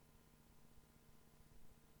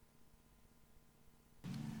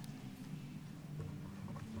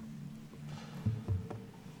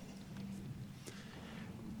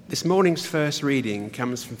This morning's first reading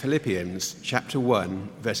comes from Philippians chapter 1,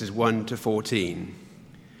 verses 1 to 14.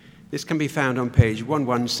 This can be found on page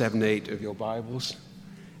 1178 of your Bibles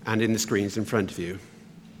and in the screens in front of you.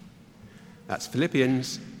 That's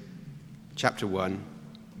Philippians chapter 1,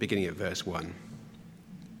 beginning at verse 1.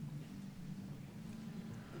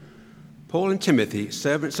 Paul and Timothy,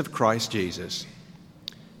 servants of Christ Jesus,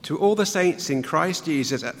 to all the saints in Christ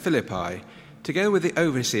Jesus at Philippi, together with the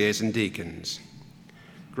overseers and deacons,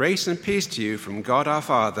 grace and peace to you from God our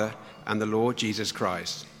Father and the Lord Jesus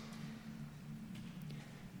Christ.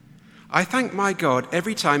 I thank my God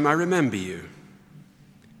every time I remember you.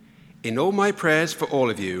 In all my prayers for all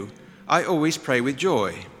of you, I always pray with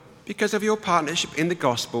joy, because of your partnership in the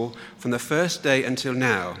gospel from the first day until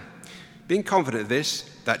now, being confident of this,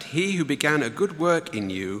 that he who began a good work in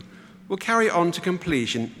you will carry on to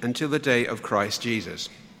completion until the day of Christ Jesus.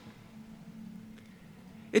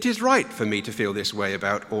 It is right for me to feel this way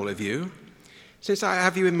about all of you, since I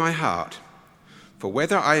have you in my heart. For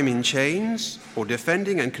whether I am in chains or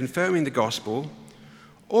defending and confirming the gospel,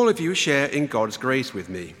 all of you share in God's grace with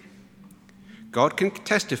me. God can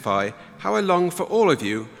testify how I long for all of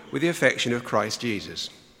you with the affection of Christ Jesus.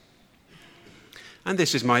 And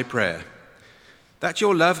this is my prayer, that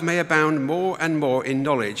your love may abound more and more in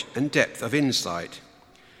knowledge and depth of insight,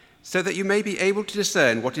 so that you may be able to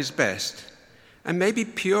discern what is best, and may be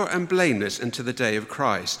pure and blameless unto the day of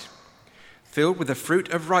Christ, filled with the fruit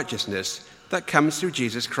of righteousness that comes through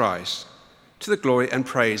Jesus Christ, to the glory and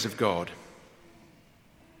praise of God.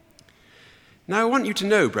 Now I want you to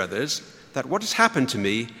know, brothers, that what has happened to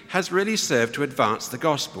me has really served to advance the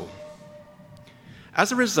gospel.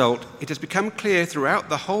 As a result, it has become clear throughout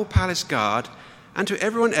the whole palace guard and to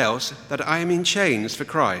everyone else that I am in chains for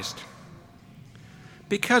Christ.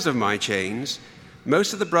 Because of my chains,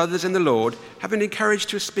 most of the brothers in the Lord have been encouraged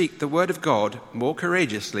to speak the word of God more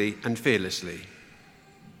courageously and fearlessly.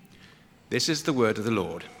 This is the word of the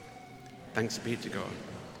Lord. Thanks be to God.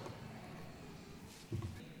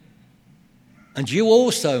 And you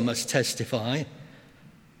also must testify,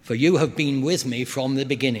 for you have been with me from the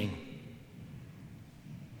beginning.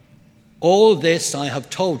 All this I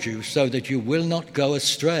have told you so that you will not go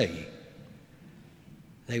astray.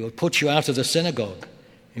 They will put you out of the synagogue.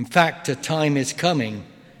 In fact, a time is coming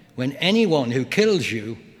when anyone who kills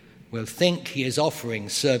you will think he is offering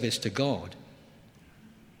service to God.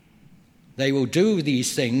 They will do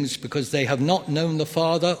these things because they have not known the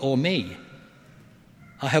Father or me.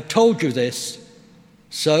 I have told you this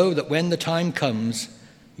so that when the time comes,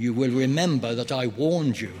 you will remember that I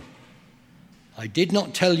warned you. I did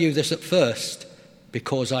not tell you this at first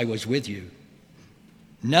because I was with you.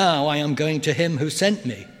 Now I am going to him who sent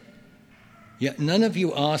me. Yet none of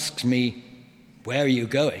you asks me, where are you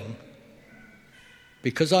going?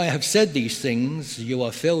 Because I have said these things, you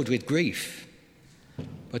are filled with grief.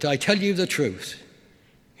 But I tell you the truth.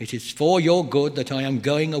 It is for your good that I am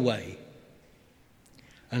going away.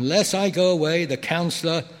 Unless I go away, the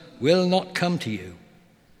counselor will not come to you.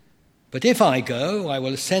 But if I go, I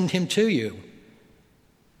will send him to you.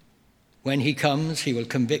 When he comes, he will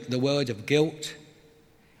convict the world of guilt,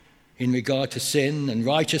 in regard to sin and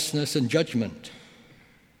righteousness and judgment.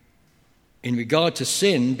 In regard to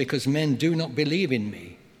sin, because men do not believe in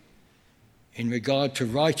me. In regard to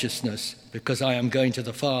righteousness, because I am going to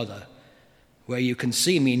the Father, where you can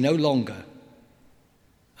see me no longer.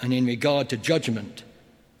 And in regard to judgment,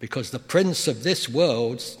 because the prince of this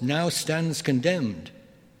world now stands condemned.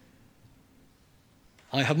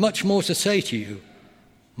 I have much more to say to you,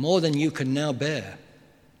 more than you can now bear.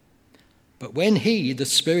 But when he, the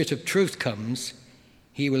Spirit of truth, comes,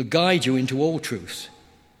 he will guide you into all truth.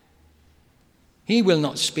 He will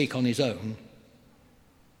not speak on his own.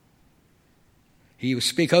 He will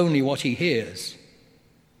speak only what he hears,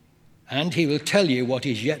 and he will tell you what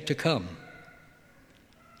is yet to come.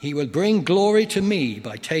 He will bring glory to me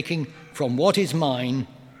by taking from what is mine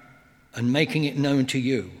and making it known to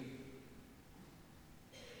you.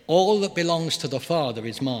 All that belongs to the Father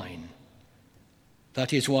is mine.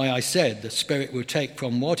 That is why I said the Spirit will take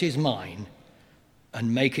from what is mine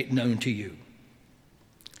and make it known to you.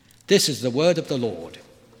 This is the word of the Lord.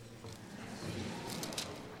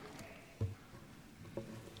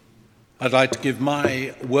 I'd like to give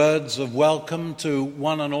my words of welcome to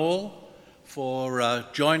one and all for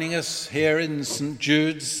joining us here in St.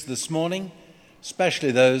 Jude's this morning,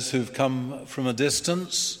 especially those who've come from a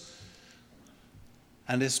distance,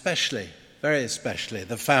 and especially, very especially,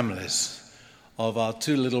 the families of our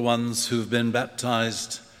two little ones who've been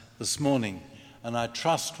baptized this morning. And I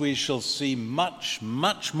trust we shall see much,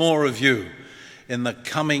 much more of you in the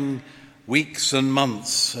coming weeks and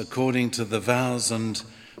months, according to the vows and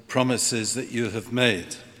promises that you have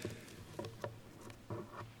made.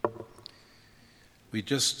 We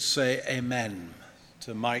just say amen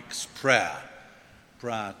to Mike's prayer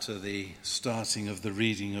prior to the starting of the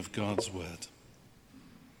reading of God's word.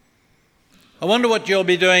 I wonder what you'll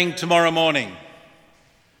be doing tomorrow morning.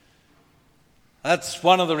 That's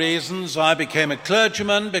one of the reasons I became a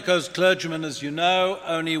clergyman, because clergymen, as you know,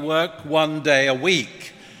 only work one day a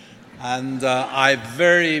week. And I'm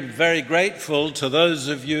very, very grateful to those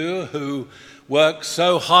of you who work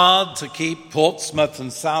so hard to keep Portsmouth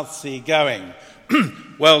and Southsea going.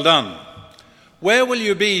 Well done. Where will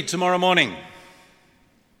you be tomorrow morning?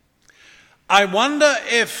 I wonder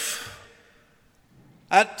if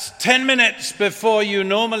at 10 minutes before you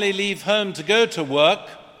normally leave home to go to work,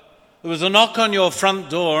 there was a knock on your front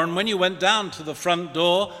door, and when you went down to the front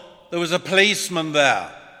door, there was a policeman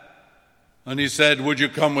there. And he said, "Would you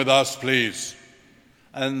come with us, please?"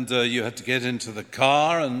 And you had to get into the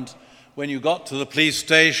car, and when you got to the police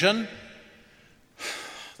station,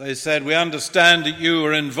 they said, "We understand that you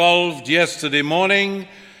were involved yesterday morning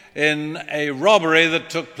in a robbery that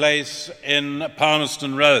took place in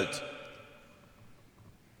Palmerston Road."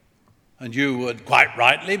 And you would quite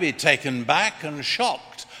rightly be taken back and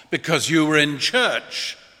shocked because you were in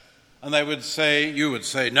church. And you would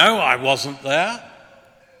say, "No, I wasn't there."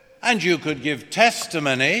 And you could give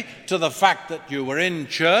testimony to the fact that you were in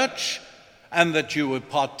church and that you were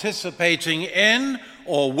participating in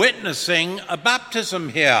or witnessing a baptism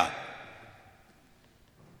here.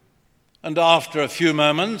 And after a few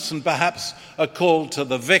moments, and perhaps a call to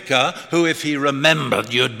the vicar, who, if he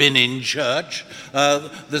remembered you'd been in church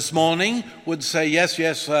this morning, would say, yes,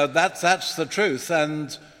 that's the truth,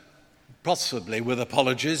 and possibly with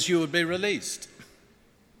apologies you would be released.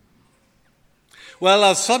 Well,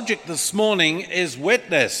 our subject this morning is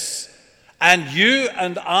witness, and you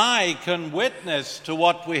and I can witness to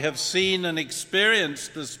what we have seen and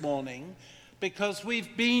experienced this morning because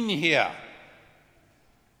we've been here.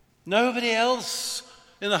 Nobody else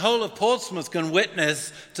in the whole of Portsmouth can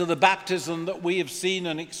witness to the baptism that we have seen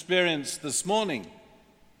and experienced this morning.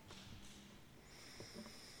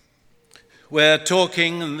 We're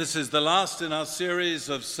talking, and this is the last in our series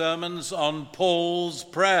of sermons, on Paul's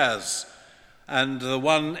prayers. And the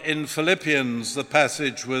one in Philippians, the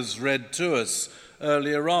passage was read to us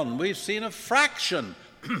earlier on. We've seen a fraction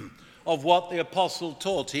of what the apostle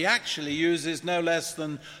taught. He actually uses no less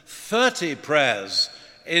than 30 prayers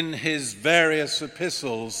in his various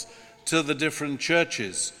epistles to the different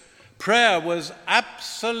churches. Prayer was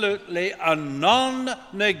absolutely a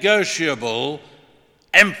non-negotiable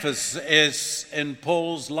emphasis in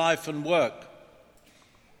Paul's life and work.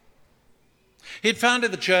 He'd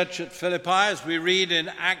founded the church at Philippi, as we read in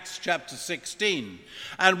Acts chapter 16.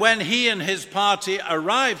 And when he and his party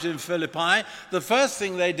arrived in Philippi, the first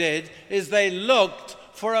thing they did is they looked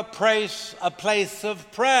for a place of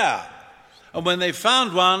prayer. And when they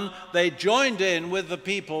found one, they joined in with the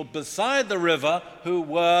people beside the river who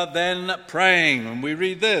were then praying. And we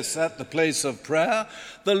read this: "At the place of prayer,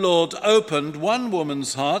 the Lord opened one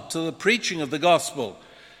woman's heart to the preaching of the gospel.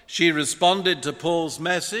 She responded to Paul's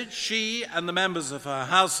message. She and the members of her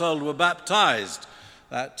household were baptized."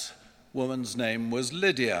 That woman's name was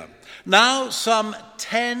Lydia. Now, some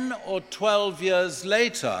 10 or 12 years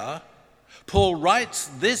later, Paul writes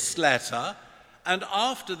this letter, and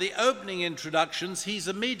after the opening introductions, he's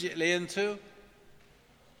immediately into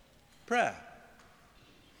prayer.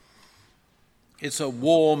 It's a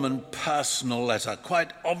warm and personal letter.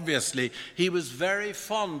 Quite obviously, he was very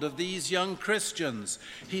fond of these young Christians.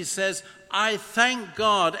 He says, "I thank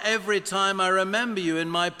God every time I remember you in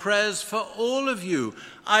my prayers for all of you.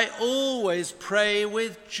 I always pray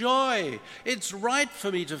with joy. It's right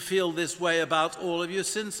for me to feel this way about all of you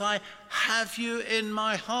since I have you in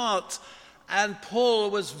my heart." And Paul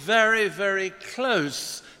was very, very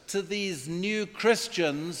close to these new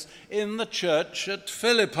Christians in the church at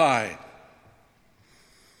Philippi.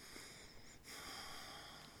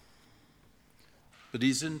 But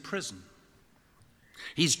he's in prison.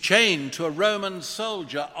 He's chained to a Roman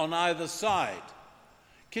soldier on either side.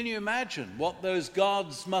 Can you imagine what those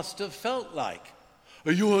guards must have felt like?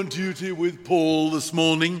 "Are you on duty with Paul this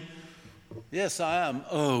morning?" "Yes, I am."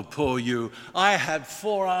 "Oh, poor you. I had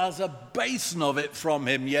 4 hours a basin of it from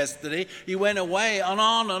him yesterday. He went away and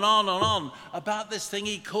on and on and on about this thing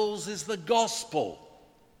he calls is the gospel."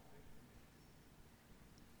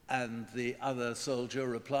 And the other soldier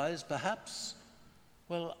replies, perhaps,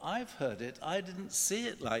 "Well, I've heard it. I didn't see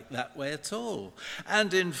it like that way at all."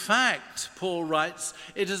 And in fact, Paul writes,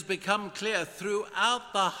 it has become clear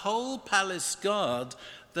throughout the whole palace guard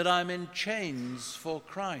that I'm in chains for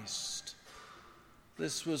Christ.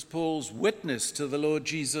 This was Paul's witness to the Lord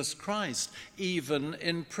Jesus Christ, even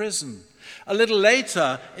in prison. A little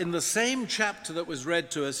later, in the same chapter that was read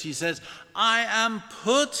to us, he says, I am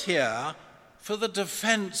put here for the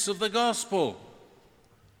defense of the gospel.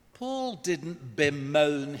 Paul didn't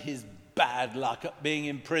bemoan his bad luck at being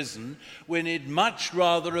in prison when he'd much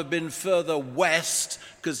rather have been further west,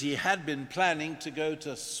 because he had been planning to go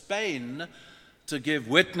to Spain to give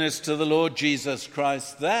witness to the Lord Jesus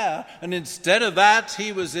Christ there. And instead of that,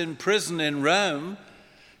 he was in prison in Rome.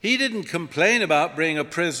 He didn't complain about being a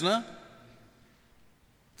prisoner.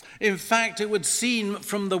 In fact, it would seem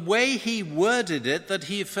from the way he worded it that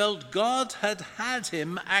he felt God had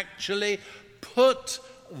him actually put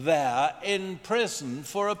there in prison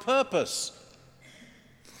for a purpose.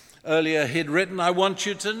 Earlier he'd written, I want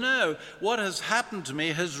you to know what has happened to me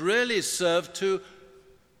has really served to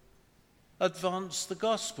advance the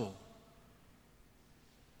gospel.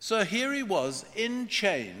 So here he was in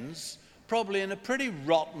chains, probably in a pretty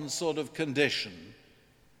rotten sort of condition.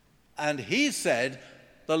 And he said,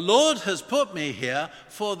 the Lord has put me here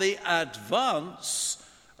for the advance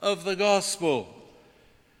of the gospel.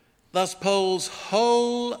 Thus, Paul's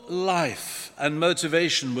whole life and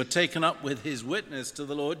motivation were taken up with his witness to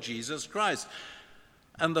the Lord Jesus Christ.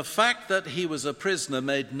 And the fact that he was a prisoner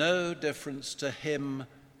made no difference to him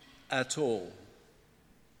at all.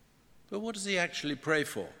 But what does he actually pray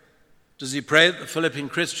for? Does he pray that the Philippian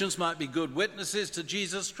Christians might be good witnesses to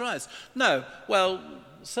Jesus Christ? No, well,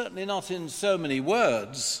 certainly not in so many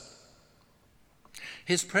words.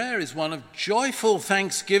 His prayer is one of joyful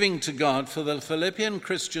thanksgiving to God for the Philippian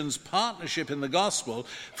Christians' partnership in the gospel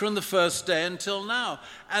from the first day until now.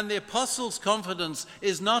 And the apostles' confidence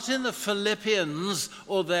is not in the Philippians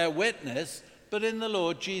or their witness, but in the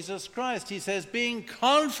Lord Jesus Christ. He says, being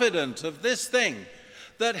confident of this thing,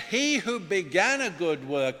 that he who began a good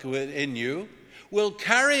work in you will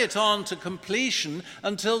carry it on to completion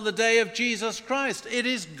until the day of Jesus Christ. It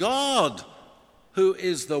is God who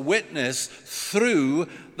is the witness through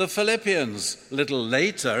the Philippians. A little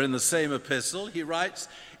later in the same epistle, he writes,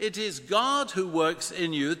 it is God who works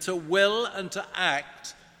in you to will and to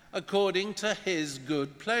act according to his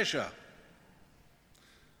good pleasure.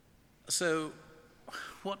 So,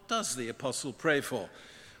 what does the apostle pray for?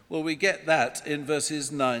 Well, we get that in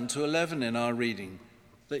verses 9 to 11 in our reading,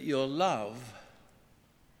 that your love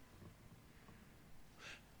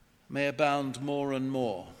may abound more and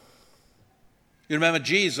more. You remember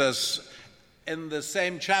Jesus, in the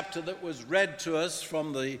same chapter that was read to us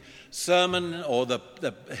from the sermon or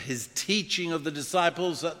his teaching of the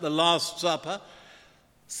disciples at the Last Supper,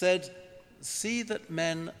 said, see that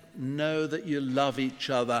men know that you love each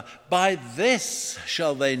other. By this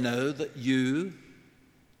shall they know that you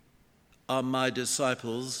are my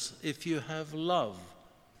disciples, if you have love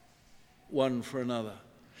one for another.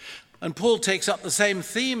 And Paul takes up the same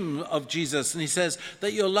theme of Jesus, and he says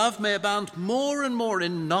that your love may abound more and more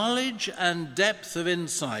in knowledge and depth of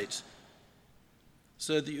insight,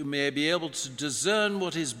 so that you may be able to discern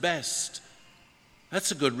what is best.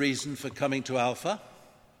 That's a good reason for coming to Alpha.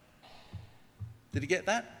 Did you get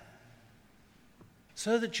that?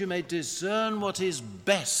 So that you may discern what is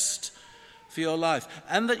best for your life,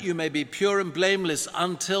 and that you may be pure and blameless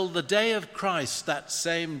until the day of Christ, that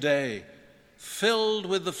same day, filled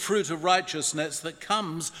with the fruit of righteousness that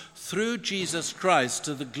comes through Jesus Christ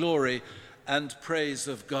to the glory and praise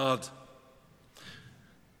of God.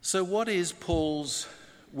 So what is Paul's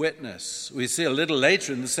witness? We see a little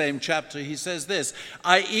later in the same chapter, he says this,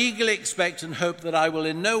 I eagerly expect and hope that I will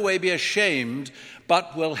in no way be ashamed,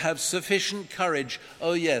 but will have sufficient courage.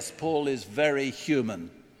 Oh yes, Paul is very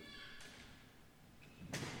human.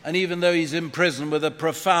 And even though he's in prison with a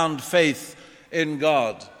profound faith in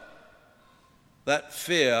God, that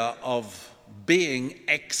fear of being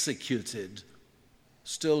executed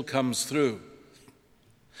still comes through.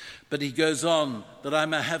 But he goes on, that I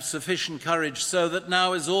may have sufficient courage so that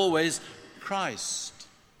now as always Christ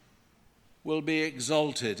will be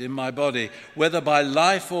exalted in my body, whether by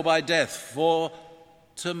life or by death. For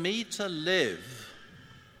to me to live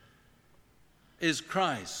is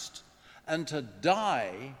Christ, and to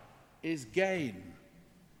die is gain.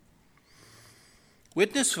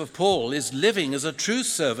 Witness for Paul is living as a true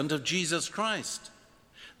servant of Jesus Christ.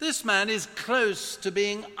 This man is close to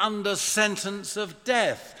being under sentence of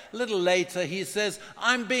death. A little later he says,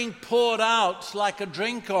 I'm being poured out like a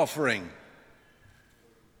drink offering.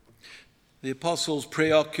 The apostle's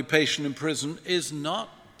preoccupation in prison is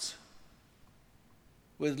not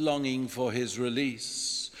with longing for his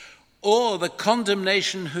release, or the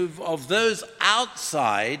condemnation of those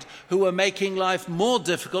outside who were making life more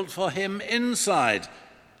difficult for him inside.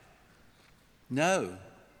 No,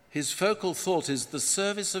 his focal thought is the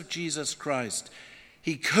service of Jesus Christ.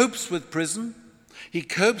 He copes with prison. He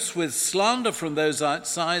copes with slander from those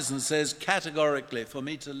outside and says categorically, for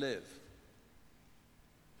me to live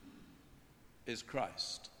is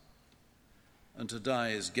Christ, and to die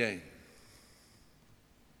is gain.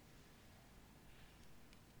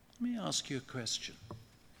 Let me ask you a question.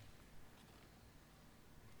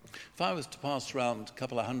 If I was to pass around a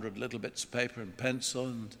couple of hundred little bits of paper and pencil,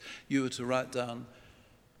 and you were to write down,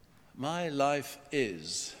 my life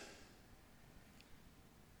is,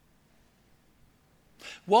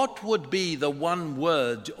 what would be the one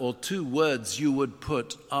word or two words you would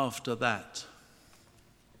put after that?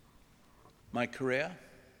 My career?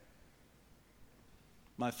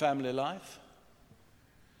 My family life?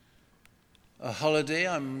 A holiday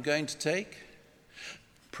I'm going to take?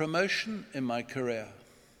 Promotion in my career?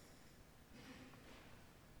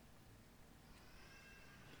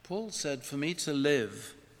 Paul said, for me to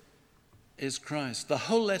live is Christ. The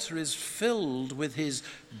whole letter is filled with his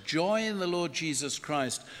joy in the Lord Jesus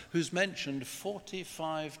Christ, who's mentioned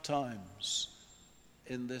 45 times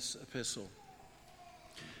in this epistle.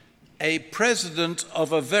 A president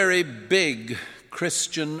of a very big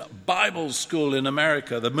Christian Bible school in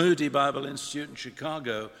America, the Moody Bible Institute in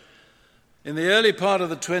Chicago, in the early part of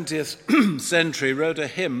the 20th century wrote a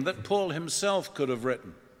hymn that Paul himself could have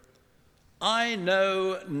written. I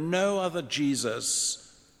know no other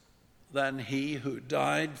Jesus than he who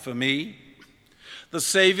died for me, the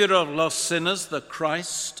Savior of lost sinners, the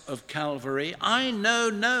Christ of Calvary. I know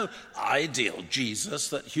no ideal Jesus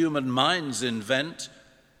that human minds invent.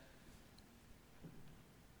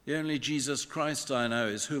 The only Jesus Christ I know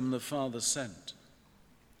is whom the Father sent.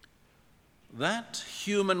 That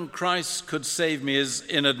human Christ could save me is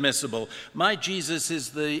inadmissible. My Jesus is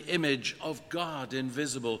the image of God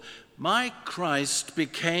invisible. My Christ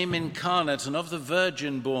became incarnate and of the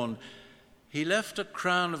Virgin born. He left a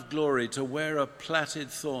crown of glory to wear a plaited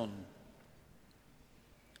thorn.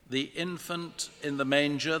 The infant in the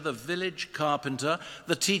manger, the village carpenter,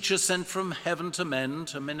 the teacher sent from heaven to men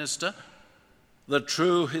to minister, the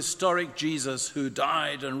true historic Jesus who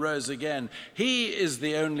died and rose again. He is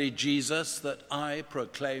the only Jesus that I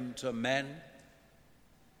proclaim to men.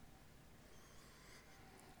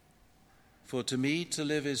 For to me to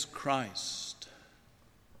live is Christ,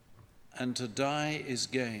 and to die is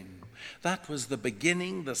gain. That was the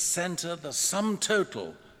beginning, the center, the sum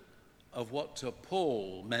total of what to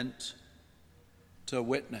Paul meant to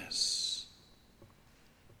witness.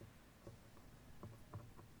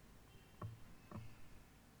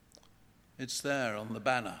 It's there on the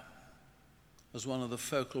banner as one of the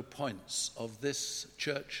focal points of this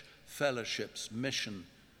church fellowship's mission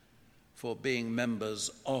for being members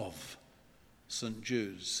of St.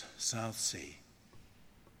 Jude's Southsea.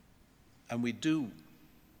 And we do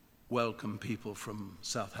welcome people from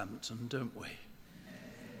Southampton, don't we?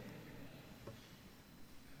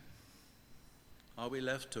 Are we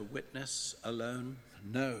left to witness alone?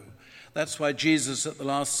 No. That's why Jesus at the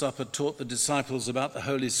Last Supper taught the disciples about the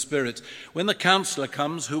Holy Spirit. When the Counselor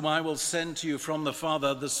comes, whom I will send to you from the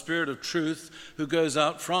Father, the Spirit of truth, who goes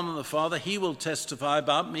out from the Father, he will testify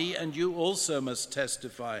about me, and you also must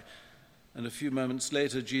testify. And a few moments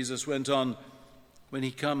later, Jesus went on, when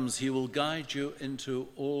he comes, he will guide you into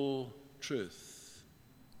all truth.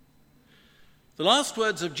 The last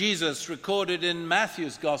words of Jesus recorded in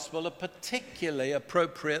Matthew's Gospel are particularly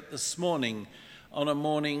appropriate this morning on a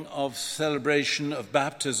morning of celebration of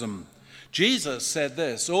baptism. Jesus said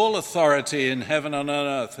this, all authority in heaven and on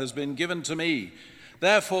earth has been given to me.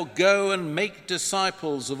 Therefore, go and make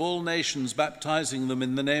disciples of all nations, baptizing them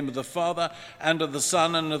in the name of the Father and of the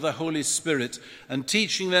Son and of the Holy Spirit, and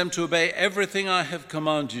teaching them to obey everything I have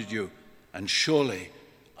commanded you. And surely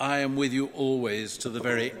I am with you always to the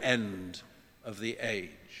very end of the age.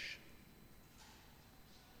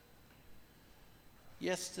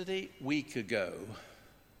 Week ago,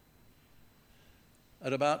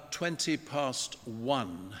 at about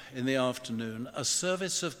 1:20 in the afternoon, a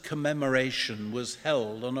service of commemoration was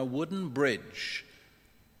held on a wooden bridge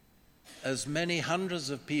as many hundreds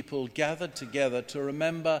of people gathered together to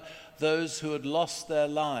remember those who had lost their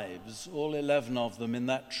lives, all 11 of them, in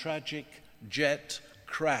that tragic jet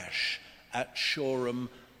crash at Shoreham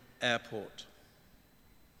Airport.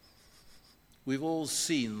 We've all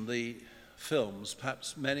seen the films,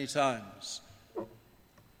 perhaps many times.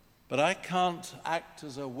 But I can't act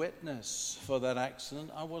as a witness for that accident.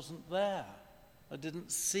 I wasn't there. I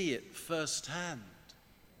didn't see it firsthand.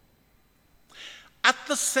 At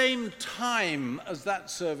the same time as that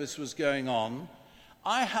service was going on,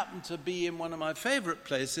 I happened to be in one of my favorite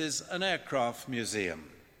places, an aircraft museum.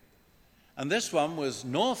 And this one was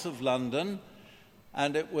north of London,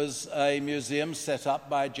 and it was a museum set up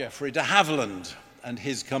by Geoffrey de Havilland and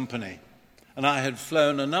his company. And I had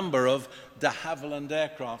flown a number of de Havilland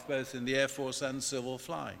aircraft, both in the Air Force and civil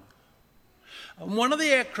flying. And one of the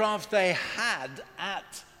aircraft they had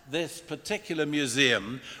at this particular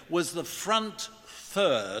museum was the front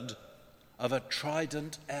third of a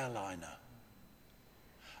Trident airliner.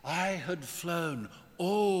 I had flown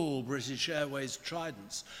all British Airways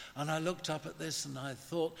Tridents, and I looked up at this and I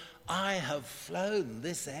thought, I have flown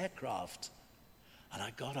this aircraft. And I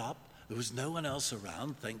got up, there was no one else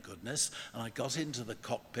around, thank goodness, and I got into the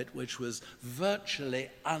cockpit, which was virtually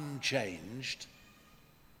unchanged.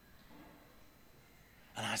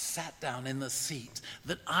 And I sat down in the seat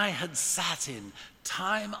that I had sat in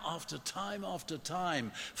time after time after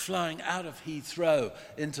time, flying out of Heathrow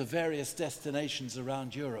into various destinations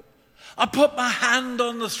around Europe. I put my hand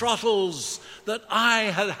on the throttles that I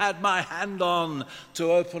had had my hand on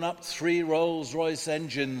to open up 3 Rolls-Royce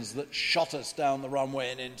engines that shot us down the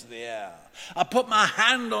runway and into the air. I put my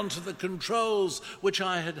hand onto the controls which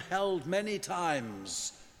I had held many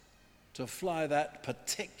times to fly that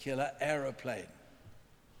particular aeroplane.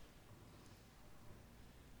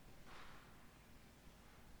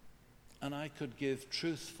 And I could give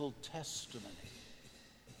truthful testimony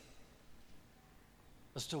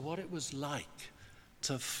as to what it was like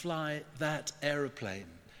to fly that aeroplane.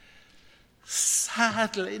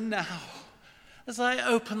 Sadly now, as I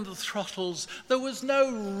opened the throttles, there was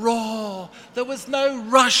no roar, there was no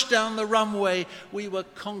rush down the runway. We were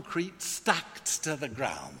concrete stacked to the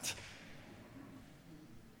ground.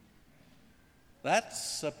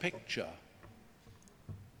 That's a picture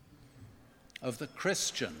of the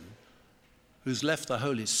Christian who's left the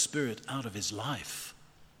Holy Spirit out of his life.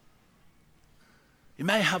 You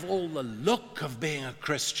may have all the look of being a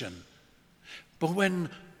Christian, but when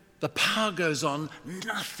the power goes on,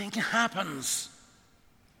 nothing happens.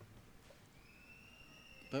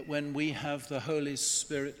 But when we have the Holy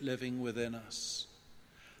Spirit living within us,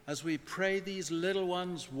 as we pray these little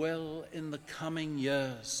ones well in the coming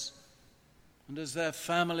years, and as their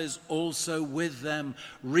families also with them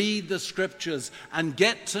read the Scriptures and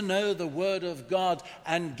get to know the Word of God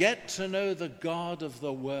and get to know the God of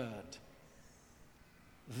the Word,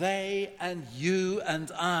 they and you and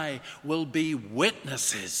I will be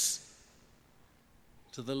witnesses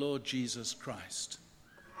to the Lord Jesus Christ.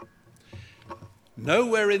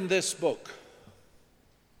 Nowhere in this book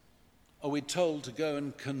are we told to go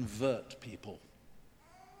and convert people.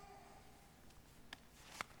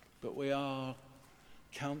 But we are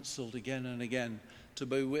counseled again and again to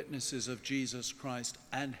be witnesses of Jesus Christ,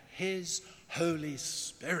 and His Holy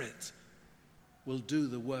Spirit will do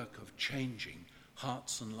the work of changing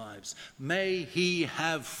hearts and lives. May He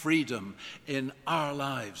have freedom in our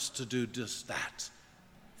lives to do just that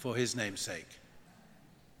for His name's sake.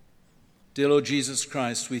 Dear Lord Jesus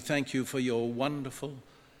Christ, we thank You for Your wonderful,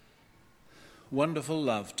 wonderful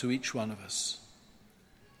love to each one of us.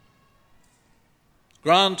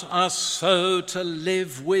 Grant us so to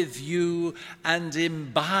live with You and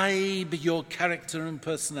imbibe Your character and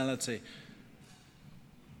personality,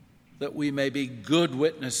 that we may be good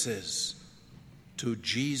witnesses to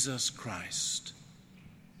Jesus Christ.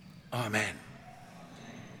 Amen.